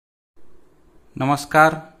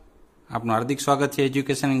નમસ્કાર, આપનું હાર્દિક સ્વાગત છે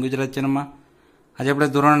એજ્યુકેશન ઇન ગુજરાત ચેનલમાં. આજે આપણે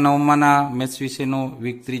ધોરણ 9માના મેથ્સ વિષયનું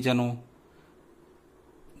વીક 3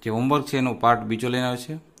 જે હોમવર્ક છે એનો પાર્ટ બીજો લઈને આવ્યો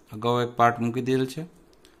છે. અગાઉ એક પાર્ટ મૂકી દીધેલ છે.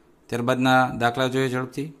 ત્યારબાદના દાખલા જોઈએ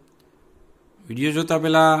ઝડપથી. વિડીયો જોતા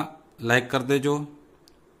પહેલાં લાઇક કરી દેજો,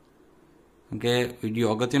 કે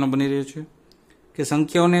વિડીયો અગત્યનો બની રહ્યો છે. કે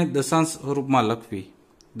સંખ્યાઓને દશાંશ સ્વરૂપમાં લખવી,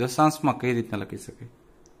 દશાંશમાં કઈ રીતના લખી શકાય.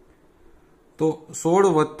 તો 16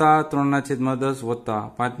 વત્તા 3/10 વત્તા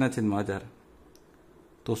 5/1000.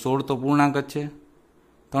 તો 16 તો પૂર્ણાંક જ છે,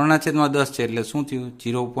 3/10 છે એટલે શું થયું?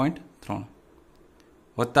 0.3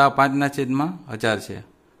 વત્તા 5/1000 છે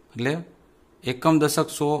એટલે એકમ દશક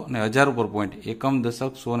 100 ને 1000 ઉપર પોઈન્ટ, એકમ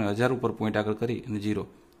દશક 100 ને 1000 ઉપર પોઈન્ટ આગળ કરી અને 0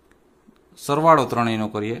 સરવાળો ત્રણેયનો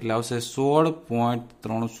કરીએ એટલે આવશે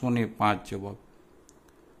 16.305 જવાબ.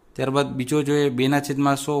 ત્યારબાદ બીજો જોઈએ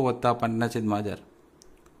 2/100 વત્તા 5/1000.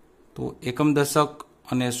 તો એકમ દશક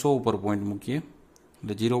અને 100 ઉપર પોઈન્ટ મૂકીએ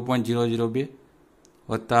એટલે 0.002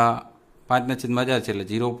 વત્તા 5/1000 છે એટલે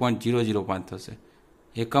 0.005 થશે.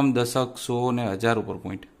 એકમ દશક 100 ને 1000 ઉપર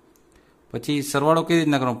પોઈન્ટ. પછી સરવાળો કેવી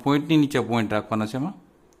રીતના કરવાનો? પોઈન્ટની નીચે પોઈન્ટ રાખવાનો છે એમાં,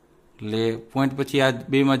 એટલે પોઈન્ટ પછી આ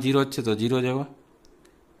બેમાં 0 જ છે તો 0 જ આવ્યા,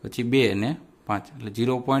 પછી 2 અને 5 એટલે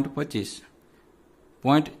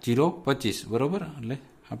 0.25 બરાબર. એટલે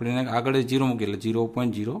આપણે એને આગળ 0 મૂકીએ એટલે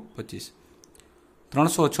 0.025.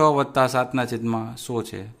 306 વત્તા 7/100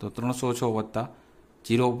 છે તો 306 વત્તા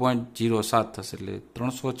 0.07 થશે એટલે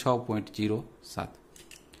 306.07.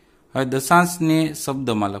 હવે દશાંશને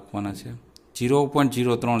શબ્દમાં લખવાના છે.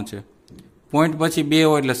 0.03 છે, પોઈન્ટ પછી 2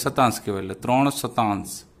 હોય એટલે શતાંશ કહેવાય, એટલે 3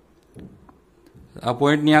 શતાંશ. આ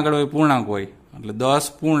પોઈન્ટની આગળ હોય પૂર્ણાંક હોય એટલે 10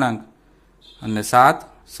 પૂર્ણાંક અને 7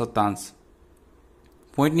 શતાંશ.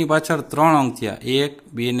 પોઈન્ટની પાછળ 3 અંક થયા, 1,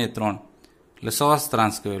 2 ને 3 એટલે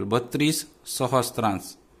સહસ્ત્રાંશ કહેવાય, 32 સહસ્ત્રાંશ.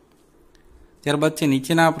 ત્યારબાદ છે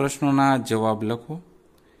નીચેના પ્રશ્નોના જવાબ લખો.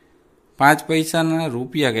 5 પૈસાના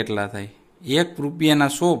રૂપિયા કેટલા થાય? 1 રૂપિયાના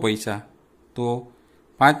 100 પૈસા, તો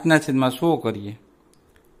 5/100 કરીએ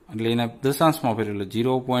એટલે એને દશાંશમાં ફેરવીએ એટલે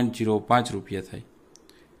 0.05 રૂપિયા થાય.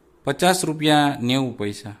 50 રૂપિયા 90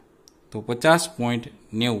 પૈસા, તો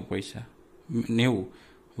 50.90 પૈસા, 90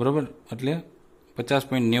 બરાબર, એટલે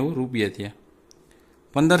 50.90 રૂપિયા થયા.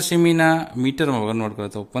 15 સેમીના મીટરમાં કન્વર્ટ કરો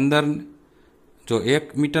તો 15, જો 1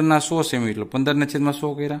 મીટરના 100 સેમી એટલે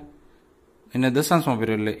 15/100 કર્યા, એને દશાંશમાં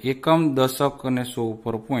ફેરવ્યો એટલે એકમ દશક અને 100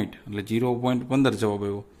 ઉપર પોઈન્ટ એટલે 0.15 જવાબ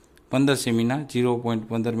આવ્યો. 15 સેમીના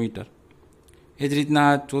 0.15 મીટર. એ જ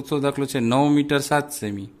રીતના ચોથો દાખલો છે 9 મીટર 7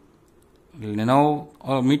 સેમી, એટલે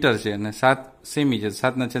 9 મીટર છે અને 7 સેમી છે,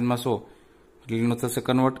 7/100 એટલે એનો થશે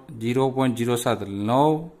કન્વર્ટ 0.07 એટલે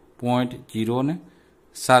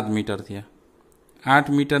 9.07 મીટર થયા. 8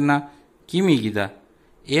 મીટરના કિમી કીધા,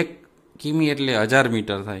 1 કિમી એટલે 1000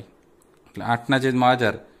 મીટર થાય, એટલે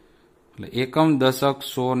 8/1000 એટલે એકમ દશક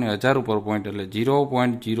 100 ને 1000 ઉપર પોઈન્ટ એટલે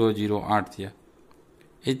 0.008 થયા.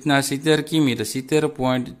 એ રીતના 70 કિમી એટલે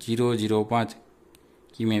 70.005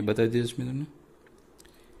 કિમી બતાવી દીધું મેં તમને.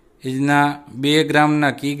 એ રીતના 2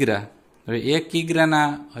 ગ્રામના કિગ્રા, હવે 1 કિગ્રાના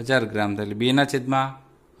 1000 ગ્રામ થાય એટલે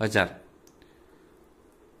 2/1000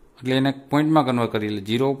 એટલે એને પોઈન્ટમાં કન્વર્ટ કરી એટલે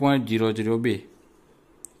 0.002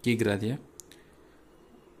 કિગ્રા થયા.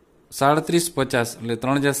 3750 એટલે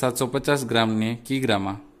 3750 ગ્રામને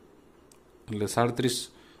કિગ્રામાં એટલે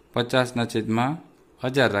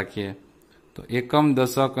 3750/1000 રાખીએ તો એકમ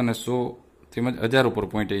દશક અને 100 તેમજ 1000 ઉપર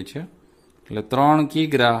પોઈન્ટ એ છે એટલે 3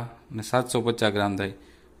 કિગ્રા અને 750 ગ્રામ થાય.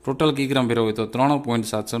 ટોટલ કિગ્રામ ફેરવો તો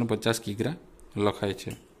 3.750 કિગ્રા લખાય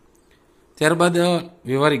છે. ત્યારબાદ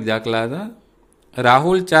વ્યવહારિક દાખલા હતા.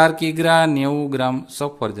 રાહુલ 4 કિગ્રા 90 ગ્રામ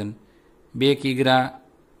સફરજન, 2 કિગ્રા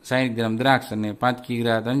 60 ગ્રામ દ્રાક્ષ અને 5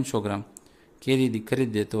 કિગ્રા 300 ગ્રામ કેરી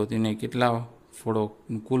ખરીદે તો તેને કેટલા ફળો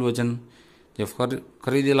કુલ વજન, જે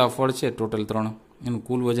ખરીદેલા ફળ છે ટોટલ 3 એનું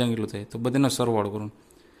કુલ વજન કેટલું થાય? તો બધાનો સરવાળો કરવાનો.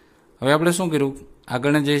 હવે આપણે શું કર્યું?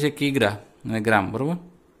 આગળને જે છે કિગ્રા અને ગ્રામ બરાબર,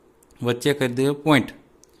 વચ્ચે કરી દઈએ પોઈન્ટ.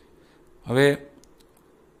 હવે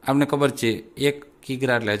આપણે ખબર છે 1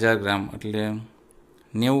 કિગ્રા એટલે 1000 ગ્રામ એટલે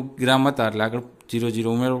 90 ગ્રામ હતા એટલે આગળ 0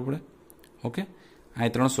 ઉમેરવો પડે. ઓકે, આ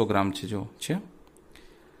 300 ગ્રામ છે જો છે.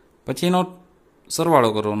 પછી એનો સરવાળો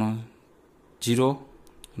કરવાનો, 0,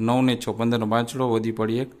 9 ને 6 15 નો 5 વધી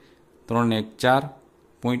પડી 1, 3 ને 1 4,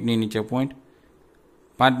 પોઈન્ટની નીચે પોઈન્ટ,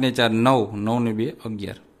 5 ને 4 9, 9 ને 2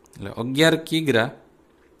 11 એટલે 11 કિગ્રા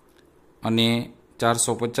અને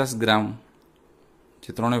 450 ગ્રામ જે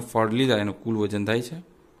ત્રણેય ફળ લીધા એનું કુલ વજન થાય છે.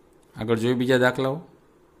 આગળ જોઈએ બીજા દાખલાઓ.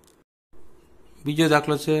 બીજો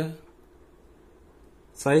દાખલો છે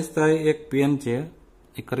સાહિસ્તાએ એક પેન છે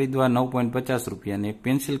એ ખરીદવા 9.50 રૂપિયા અને એક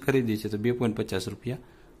પેન્સિલ ખરીદી છે તો 2.50 રૂપિયા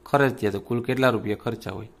ખર્ચ થયા, તો કુલ કેટલા રૂપિયા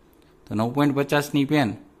ખર્ચા હોય? તો 9.50ની પેન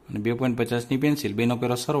અને 2.50ની પેન્સિલ, બેનો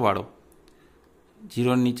કર્યો સરવાળો.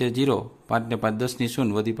 0 નીચે 0, 5 ને 5 10ની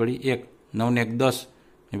શૂન્ય, વધી પડી 1, 9 ને 1 10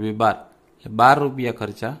 ને 2 12, એટલે 12 રૂપિયા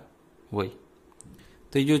ખર્ચા હોય.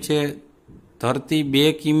 ત્રીજું છે ધરતી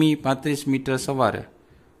 2 કિમી 35 મીટર સવારે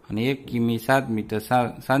અને 1 કિમી 7 મીટર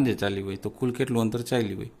સાંજે ચાલી હોય, તો કુલ કેટલું અંતર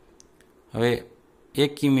ચાલ્યું હોય. હવે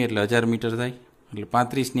 1 કિમી એટલે 1000 મીટર થાય, એટલે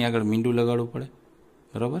 35ની આગળ મીંડું લગાડવું પડે,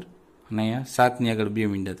 બરાબર. અને અહીંયા 7ની આગળ 2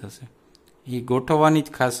 મીંડા થશે. એ ગોઠવવાની જ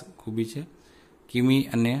ખાસ ખૂબી છે. કિમી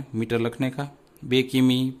અને મીટર લખને ખા, 2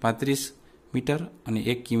 કિમી 35 મીટર અને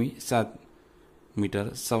 1 કિમી 7 મીટર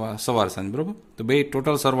સવાર સાંજ, બરાબર. તો બે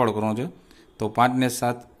ટોટલ સરવાળો કરવાનો છે. તો 5 ને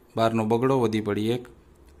 7 12નો બગડો, વધી પડી 1,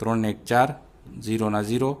 3 ને 1 4, 0 ના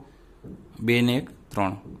 0, 2 ને 1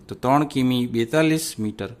 3, તો 3 કિમી 42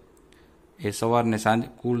 મીટર એ સવાર ને સાંજ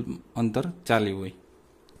કુલ અંતર ચાલ્યું હોય.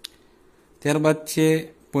 ત્યારબાદ છે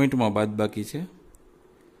પોઈન્ટમાં બાદ બાકી છે.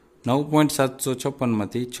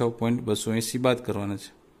 9.756માંથી 6.280 બાદ કરવાના છે.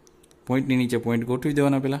 પોઈન્ટની નીચે પોઈન્ટ ગોઠવી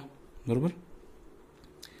દેવાના પહેલાં, બરાબર.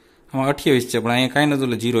 આમાં 28 છે, પણ અહીંયા કાંઈ નહોતું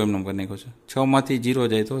એટલે 0 એમનો કરી નાખ્યો છે. 6માંથી 0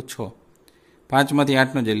 જાય તો 6, 5માંથી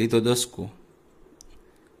 8નો જાય લીધો 10 કો,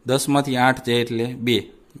 10માંથી 8 જાય એટલે 2,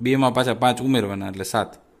 2માં પાછા 5 ઉમેરવાના એટલે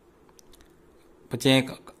 7, પછી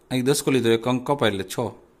અહીં 10 કો લીધો, એક અંક કપાય એટલે 6,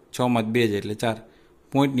 6માંથી 2 જાય એટલે 4,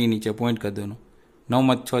 પોઈન્ટની નીચે પોઈન્ટ કરી દેવાનો,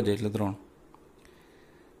 9માંથી 6 જાય એટલે 3.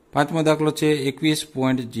 પાંચમો દાખલો છે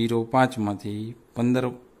 21.05માંથી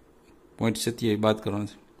 15.27 બાદ કરવાનો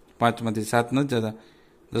છે. 5માંથી 7 નથી જતા,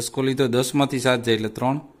 10 કો લીધો, 10માંથી 7 જાય એટલે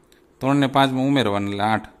 3, 3 ને 5માં ઉમેરવાના એટલે 8,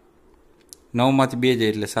 9માંથી 2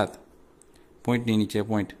 જાય એટલે 7, પોઈન્ટની નીચે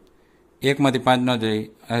પોઈન્ટ. 1માંથી 5 ન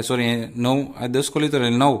જાય, સોરી 9, આ 10 કો લીધો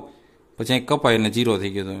એટલે 9, પછી અહીં કપાય એટલે 0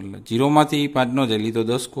 થઈ ગયો, એટલે 0માંથી 5 ન જાય લીધો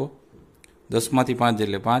 10 કો, 10માંથી 5 જાય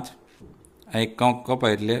એટલે 5, આ એક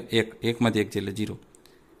કપાય એટલે 1, 1માંથી 1 જાય એટલે 0,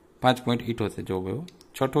 5.78 જવાબ આવ્યો.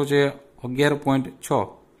 છઠ્ઠો છે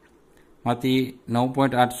 11.6માંથી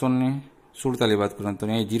 9.847 બાદ કરવાનું, તો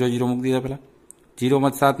અહીં 0 0 મૂકી દીધા પહેલાં,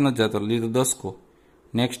 0માંથી 7 નથી જતો લીધો 10 કો,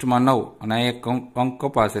 નેક્સ્ટમાં 9 અને આ એક અંક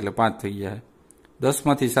કપાશે એટલે 5 થઈ જાય.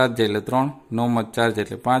 10માંથી 7 જાય એટલે 3, 9માંથી 4 જાય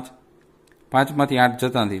એટલે 5, 5માંથી 8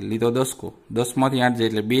 જતા નથી લીધો 10 કો, 10માંથી 8 જાય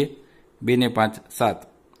એટલે 2, 2 ને 5 7,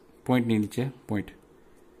 પોઈન્ટની નીચે પોઈન્ટ.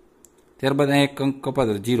 ત્યારબાદ અહીં એક અંક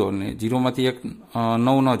કપાતો 0 ને 0માંથી 1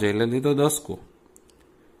 9 ન જાય એટલે લીધો 10 કો,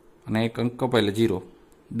 અને એક અંક કપાય એટલે 0,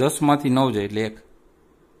 10માંથી 9 જાય એટલે 1,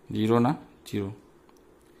 0 ના 0.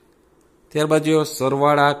 ત્યારબાદ જો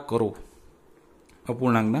સરવાળા કરો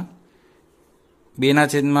અપૂર્ણાંકના,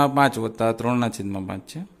 2/5 વત્તા 3/5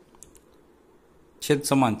 છે, છેદ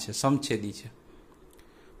સમાન છે, સમછેદી છે,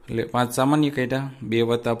 એટલે 5 સામાન્ય કાઢ્યા, 2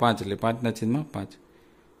 વત્તા 5 એટલે 5/5,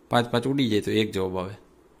 5 5 ઉડી જાય તો 1 જવાબ આવે.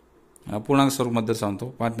 અપૂર્ણાંક સ્વરૂપમાં દર્શાવો તો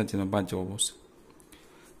 5/5 જવાબ આવશે.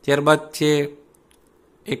 ત્યારબાદ છે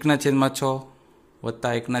 1/6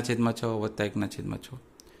 વત્તા 1/6 વત્તા 1/6,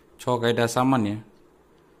 6 કાઢ્યા સામાન્ય,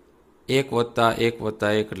 1 વત્તા 1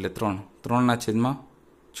 વત્તા 1 એટલે 3,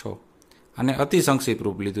 3/6. અને અતિ સંક્ષિપ્ત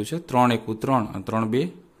રૂપ લીધું છે, 3 1 3 અને 3 2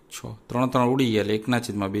 6, 3 3 ઉડી ગયા એટલે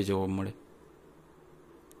 1/2 જવાબ મળે.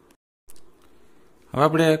 હવે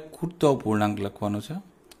આપણે ખૂટતો અપૂર્ણાંક લખવાનો છે.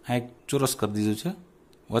 આ એક ચોરસ કરી દીધું છે,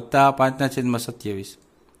 વત્તા 5/27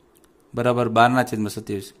 બરાબર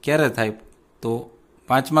 12/27. ક્યારે થાય તો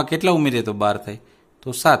 5માં કેટલા ઉમેરીએ તો 12 થાય, તો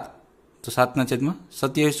 7, તો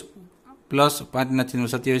 7/27 પ્લસ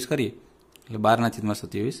 5/27 કરીએ એટલે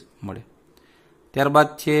 12/27 મળે. ત્યારબાદ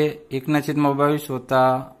છે 1/22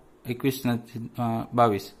 વત્તા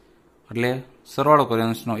 21/22, એટલે સરવાળો કર્યો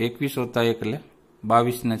અંશનો 21 વત્તા 1 એટલે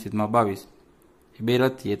 22/22, એ બે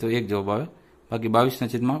રદ થઈએ તો 1 જવાબ આવે, બાકી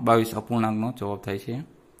 22/22 અપૂર્ણાંકનો જવાબ થાય છે.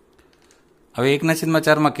 હવે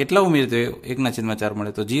 1/4માં કેટલા ઉમેરીએ તો 1/4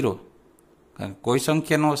 મળે, તો 0, કારણ કોઈ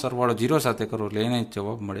સંખ્યાનો સરવાળો 0 સાથે કરો એટલે એને જ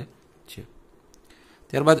જવાબ મળે છે.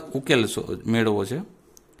 ત્યારબાદ ઉકેલ મેળવવો છે.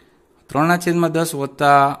 3/10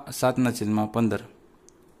 વત્તા 7/15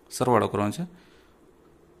 સરવાળો કરવાનો છે.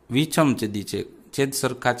 વિષમ છેદી છે, છેદ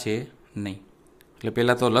સરખા છે નહીં, એટલે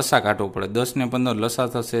પહેલાં તો લસા કાઢવો પડે. 10 ને 15 લસા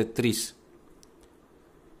થશે 30,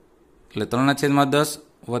 એટલે 3/10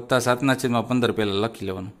 વત્તા 7/15 પહેલાં લખી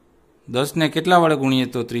લેવાનું. 10 ને કેટલા વડે ગુણીએ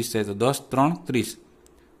તો 30 થાય, તો 10 3 30,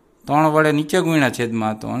 3 વડે નીચે ગુણ્યા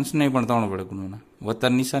છેદમાં તો અંશને પણ 3 વડે ગુણવાના,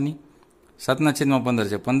 વત્તા નિશાની. 7/15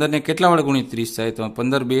 છે, 15 ને કેટલા વડે ગુણી 30 થાય, તો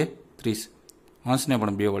 15 2 30, અંશને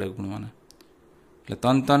પણ 2 વડે ગુણવાના, એટલે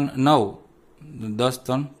 3 3 9, 10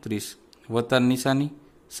 3 30, વત્તા નિશાની.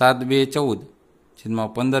 7 2 14, છેદમાં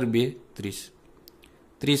 15 2 30,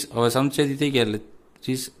 30 હવે સમછેદી થઈ ગયા એટલે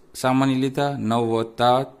 30 સામાન્ય લીધા. 9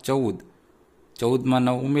 વત્તા 14, 14માં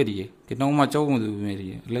 9 ઉમેરીએ કે 9માં 14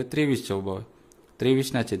 ઉમેરીએ એટલે 23 જવાબ આવે,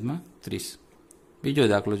 23/30. બીજો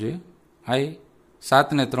દાખલો જોઈએ. આ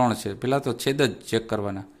 7 ને 3 છે. પહેલાં તો છેદ જ ચેક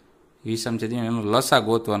કરવાના. વિષમ છેદ એનો લસા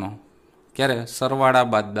ગોતવાનો. ક્યારે? સરવાળા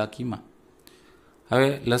બાદબાકીમાં. હવે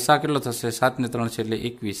લસા કેટલો થશે? 7 ને 3 છે એટલે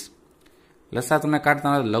 21. લસા તમને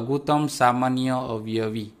કાઢતા લઘુત્તમ સામાન્ય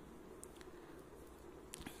અવયવી,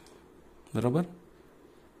 બરોબર?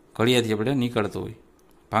 ઘડિયાથી આપણે નીકળતો હોય,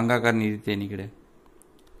 ભાંગાકારની રીતે નીકળે.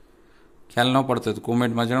 ખ્યાલ ન પડતો તો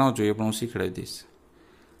કોમેન્ટમાં જણાવજો, એ પણ હું શીખવાડી દઈશ.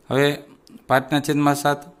 હવે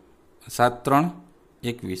 5/7, 7 3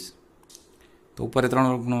 21. તો ઉપર 3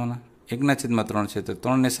 વડે ગુણવાના. 1/3 છે તો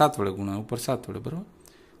 3 ને 7 વડે ગુણવાના, ઉપર 7 વડે, બરાબર?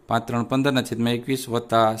 5 3 15/21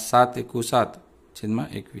 વત્તા 7 1 7 છેદમાં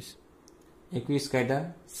 21. 21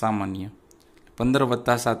 કાઢ્યા સામાન્ય. 15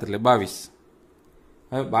 વત્તા 7 એટલે 22.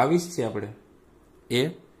 હવે 22 છે આપણે એ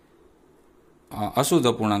અશુદ્ધ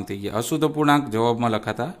અપૂર્ણાંક થઈ ગયા. અશુદ્ધ અપૂર્ણાંક જવાબમાં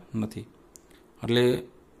લખાતા નથી. એટલે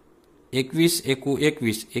 21 એકુ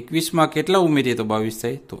 21. 21માં કેટલા ઉમેરીએ તો 22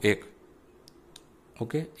 થાય? તો 1.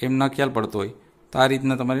 ઓકે, એમ ના ખ્યાલ પડતો હોય તો આ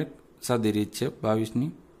રીતના તમારે સાદી રીત છે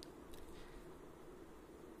 22ની.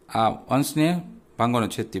 આ અંશને ભાંગવાનો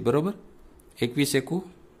છેદથી, બરાબર? 21 એકુ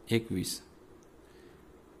 21.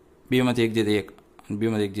 2માંથી 1 જાય 1 અને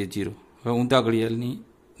 2માંથી 1 જાય 0. હવે ઊંધા ઘડિયાળની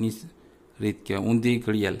રીત કહેવાય, ઊંધી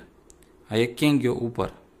ઘડિયાળ. આ 1 ક્યાં ગયો? ઉપર.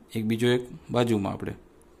 એક બીજો 1 બાજુમાં આપણે.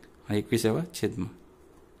 આ 21 એવા છેદમાં.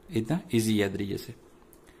 એ રીતના ઇઝી યાદ રહી જશે.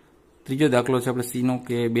 ત્રીજો દાખલો છે આપણે સીનો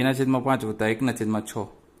કે 2/5 વત્તા 1/6.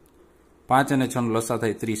 5 અને 6 નો લસા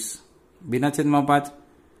થાય 30. 2/5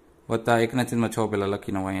 વત્તા 1/6 પહેલાં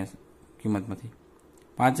લખી નાખો અહીંયા કિંમતમાંથી.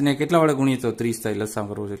 5 ને કેટલા વડે ગુણીએ તો 30 થાય? લસા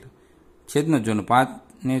કરવો છે એટલે છેદનો જ જોવાનું. 5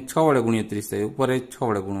 ને 6 વડે ગુણીએ 30 થાય, ઉપર 6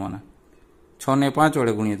 વડે ગુણવાના. 6 ને 5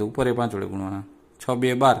 વડે ગુણીએ તો ઉપર 5 વડે ગુણવાના. 6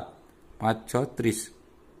 2 12, 5 6 30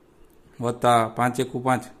 વત્તા 5 1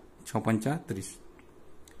 5, 6 5 30.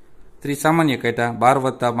 30 સામાન્ય કાઢ્યા. 12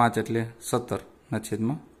 વત્તા 5 એટલે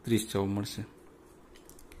 17/30 જવાબ મળશે.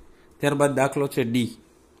 ત્યારબાદ દાખલો છે ડી.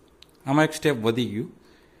 આમાં એક સ્ટેપ વધી ગયું.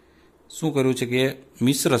 શું કર્યું છે કે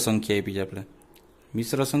મિશ્ર સંખ્યા આપી છે આપણે.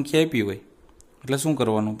 મિશ્ર સંખ્યા આપી હોય એટલે શું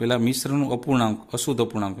કરવાનું? પહેલાં મિશ્રનું અપૂર્ણાંક, અશુદ્ધ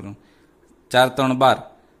અપૂર્ણાંક કરવાનું. 4 3 12.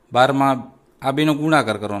 12માં આ બેનો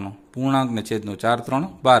ગુણાકાર કરવાનો, પૂર્ણાંક ને છેદનો. 4 3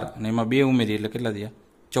 12 અને એમાં 2 ઉમેરી એટલે કેટલા થયા?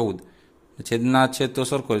 14. છેદના છેદ તો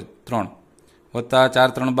સરખો 3 વત્તા 4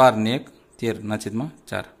 3 12 ને 1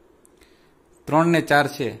 13/4. 3 ને 4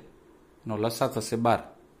 છે એનો લસા થશે 12.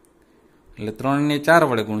 એટલે 3 ને 4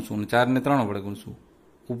 વડે ગુણશું અને 4 ને 3 વડે ગુણશું,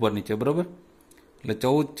 ઉપર નીચે, બરાબર? એટલે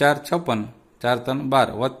 14 4 56, 4 3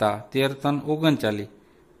 12 વત્તા 13 3 39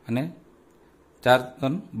 અને 4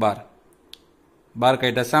 3 12. 12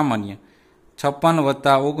 કાઢ્યા સામાન્ય. 56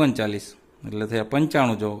 વત્તા 39 એટલે થયા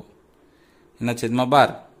 95 જો એના છેદમાં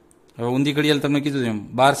 12. હવે ઊંધી ઘડિયાળ તમને કીધું એમ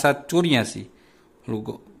 12 7 84.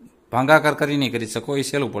 ભાંગાકાર કરી નહીં કરી શકો, એ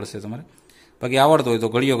સહેલું પડશે તમારે. બાકી આવડતો હોય તો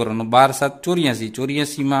ઘડિયો કરવાનો. 12 7 84.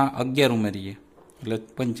 84માં 11 ઉમેરીએ એટલે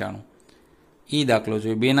 95. એ દાખલો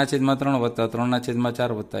જોઈએ. 2/3 વત્તા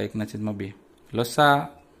 3/4 વત્તા 1/2. લસા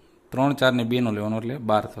 3 4 ને 2 નો લેવાનો એટલે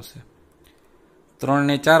 12 થશે. 3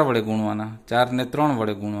 ને 4 વડે ગુણવાના, 4 ને 3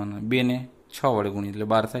 વડે ગુણવાના, 2 ને 6 વડે ગુણીએ એટલે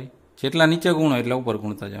 12 થાય. જેટલા નીચે ગુણો એટલા ઉપર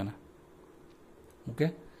ગુણતા જવાના. ઓકે,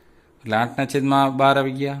 એટલે 8/12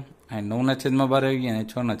 આવી ગયા, 9/12 આવી ગયા અને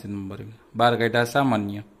 6/12 આવી ગયા. 12 કાઢ્યા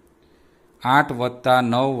સામાન્ય. 8 વત્તા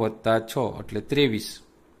 9 વત્તા 6 એટલે 23.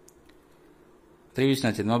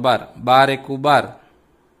 23/12. 12 એકુ 12,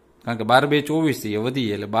 કારણ કે 12 2 24 થઈ ગયા,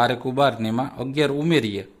 વધીએ એટલે 12 એકુ 12 ને એમાં 11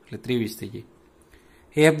 ઉમેરીએ એટલે 23 થઈ જાય.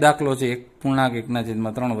 એક દાખલો છે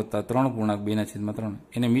 1.1/3 વત્તા 3.2/3.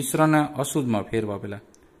 એને મિશ્રને અશુદ્ધમાં ફેરવા. પહેલાં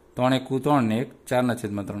 3 એકુ 3 ને 1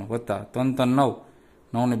 4/3 વત્તા 3 3 9,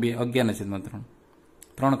 9 ને 2 11/3.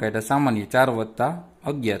 3 કાઢ્યા સામાન્ય. 4 વત્તા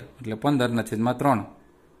 11 એટલે 15/3.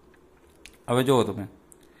 હવે જુઓ તમે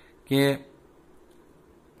કે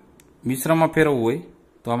મિશ્રમાં ફેરવવું હોય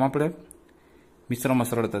તો આમાં આપણે મિશ્રમાં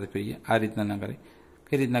સરળતાથી કરીએ. આ રીતના ના કરે.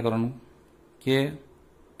 કઈ રીતના કરવાનું કે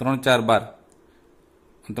 3 4 12,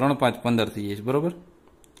 3 5 15 થઈ જાય છે, બરાબર?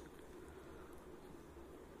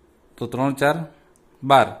 તો 3 4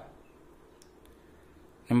 12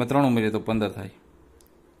 એમાં 3 ઉમેરીએ તો 15 થાય.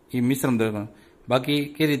 એ મિશ્રમ દરમિયાન. બાકી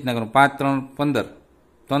કઈ રીતના કરવાનું? 5 3 15,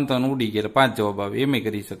 3 3 ઉડી ગયા એટલે 5 જવાબ આવે. એમ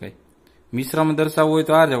કરી શકાય. મિશ્રમાં દર્શાવવું હોય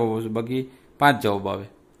તો આ જવાબ આવશે, બાકી 5 જવાબ આવે.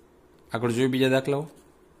 આગળ જોઈએ બીજા દાખલાઓ.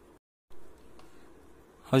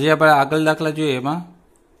 હજી આપણે આગળ દાખલા જોઈએ એમાં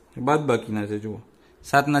બાદબાકીના છે. જુઓ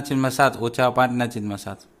 7/7 ઓછા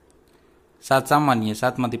 5/7. 7 સામાન્ય,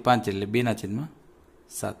 7માંથી 5 એટલે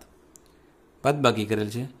 2/7. બાદબાકી કરેલ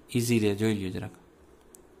છે. ઇઝી રહે, જોઈ લ્યો જરાક,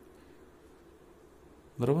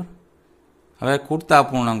 બરોબર? હવે ખૂટતા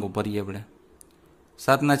અપૂર્ણાંકો ભરીએ આપણે.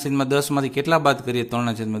 7/10 માંથી કેટલા બાદ કરીએ?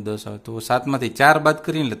 3/10 આવે. તો 7 માંથી 4 બાદ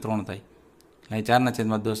કરીએ એટલે 3 થાય. અહીં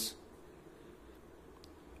 4/10.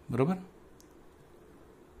 બરોબર.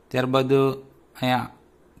 ત્યારબાદ અહીંયા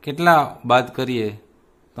કેટલા બાદ કરીએ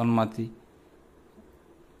 3 માંથી?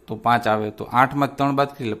 તો 5 આવે. તો 8 માંથી 3 બાદ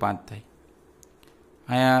કરીએ એટલે 5 થાય.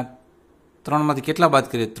 અહીંયા 3 માંથી કેટલા બાદ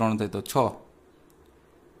કરીએ? 3 થાય. તો 6.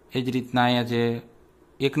 એ જ રીતના અહીંયા છે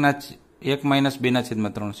 1 -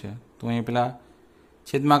 2/3 છે. તો અહીંયા પેલા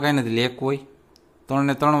છેદમાં કાંઈ નથી એટલે 1 હોય. 3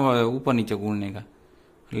 ને 3 ઉપર નીચે ગુણનેગા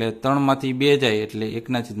એટલે 3 માંથી 2 જાય એટલે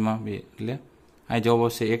 1/2 એટલે આ જવાબ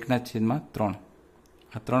આવશે 1/3.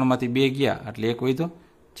 આ 3 માંથી 2 ગયા એટલે 1 વધ્યો.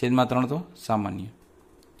 છેદમાં 3 તો સામાન્ય.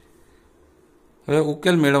 હવે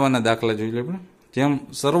ઉકેલ મેળવવાના દાખલા જોઈ લે. જેમ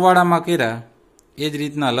સરવાળામાં કર્યા એ જ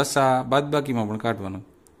રીતના લસા બાદબાકીમાં પણ કાઢવાનો.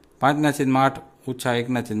 5/8 ઓછા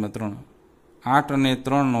 1/3. 8 અને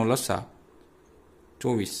 3 નો લસા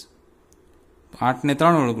 24. 8 ને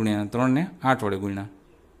 3 વડે ગુણ્યા, 3 ને 8 વડે ગુણ્યા.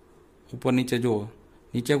 ઉપર નીચે જુઓ,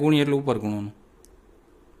 નીચે ગુણીએ એટલે ઉપર ગુણવાનું.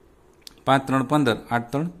 5 3 15, 8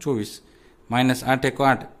 3 24. -8 1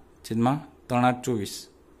 8 છેદમાં 3 8 24.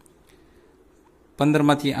 15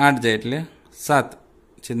 માંથી 8 જાય એટલે 7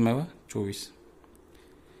 છેદમાં 24.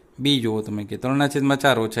 બી જુઓ તમે કે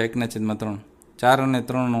 3/4 ઓછા 1/3. 4 અને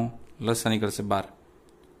 3 નો લસા નીકળશે 12.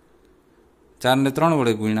 4 ને 3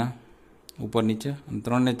 વડે ગુણ્યા ઉપર નીચે, અને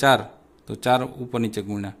 3 ને 4 તો 4 ઉપર નીચે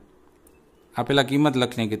ગુણ્યા. આપેલા કિંમત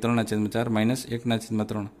લખીને કે 3/4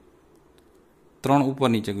 -1/3. 3 ઉપર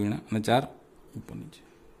નીચે ગુણ્યા અને 4 ઉપર નીચે.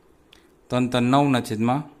 3 3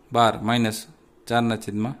 9/12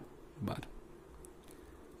 -4/12.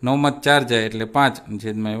 9 માં 4 જાય એટલે 5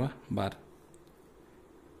 છેદમાં એવા 12.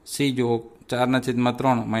 સી જુઓ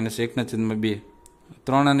 4/3 -1/2.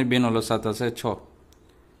 3 અને 2 નો લસા થશે 6.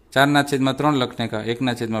 4/3 લખને કા,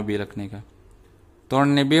 1/2 લખને કા. 3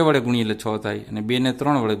 ને 2 વડે ગુણી એટલે 6 થાય, અને 2 ને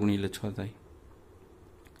 3 વડે ગુણી એટલે 6 થાય.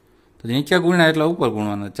 તો નીચે ગુણ્યા એટલે ઉપર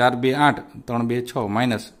ગુણવાના. 4 2 8, 3 2 6,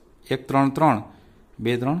 માઇનસ 1 3 3,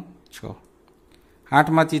 2 3 6. 8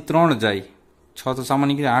 માંથી 3 જાય, 6 તો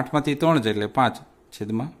સામાન્ય નીકળે. 8 માંથી 3 જાય એટલે 5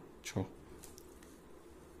 છેદમાં 6.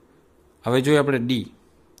 હવે જોઈએ આપણે ડી.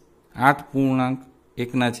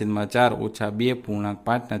 8.1/4 ઓછા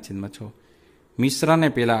 2.5/6. મિશ્રને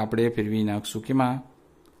પહેલા આપણે ફેરવી નાખશું કેમાં?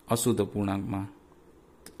 અશુદ્ધ પૂર્ણાંકમાં.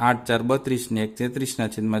 8 4 32 ને 1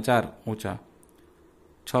 33/4 ઓછા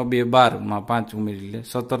 6 2 12 માં 5 ઉમેરી લે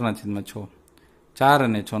 17/6. 4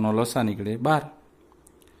 અને 6 નો લસા નીકળે 12.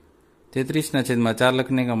 33/4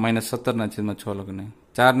 લખને કા, -17/6 લખને.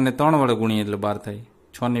 4 ને 3 વડે ગુણીએ એટલે 12 થાય.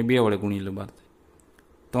 6 ને 2 વડે ગુણીએ એટલે 12 થાય.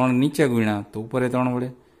 3 નીચે ગુણ્યા તો ઉપરે 3 વડે,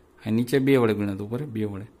 અહીં નીચે 2 વડે ગુણ્યા તો ઉપરે 2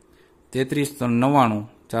 વડે. 33 3 99,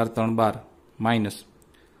 4 3 12, માઇનસ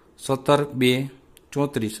 17 2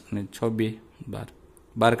 34 અને 6 2 12.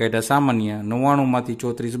 12 કાઢ્યા સામાન્ય. 99 માંથી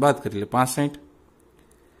 34 બાદ કરી એટલે 65.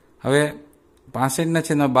 હવે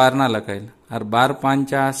 65/12 ના લખાયેલ. 12 5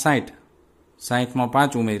 60. 60 માં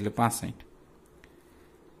 5 ઉમેરી એટલે 65.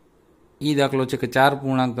 ઈ દાખલો છે કે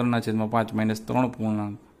 4.3/5 માઇનસ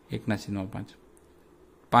 3.1/5.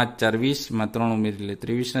 5 4 20 માં 3 ઉમેરી એટલે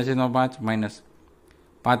 23/5 માઇનસ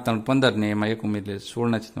 5 3 15 ને એમાં 1 ઉમેરી એટલે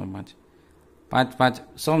 16/5. 5 5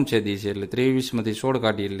 સમછેદી છે એટલે 23 માંથી 16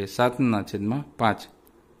 કાઢી એટલે 7/5.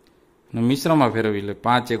 અને મિશ્રમાં ફેરવી એટલે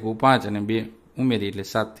 5 1 5 અને 2 ઉમેરી એટલે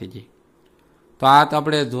 7 થઈ જાય. તો આ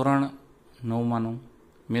આપણે ધોરણ 9નું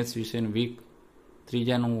મેથ્સ વિષયનું વીક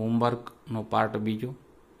 3નું હોમવર્કનો પાર્ટ બીજો.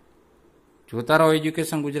 જોતા રહો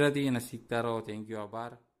એજ્યુકેશન ગુજરાતી અને શીખતા રહો. Thank you.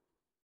 આભાર.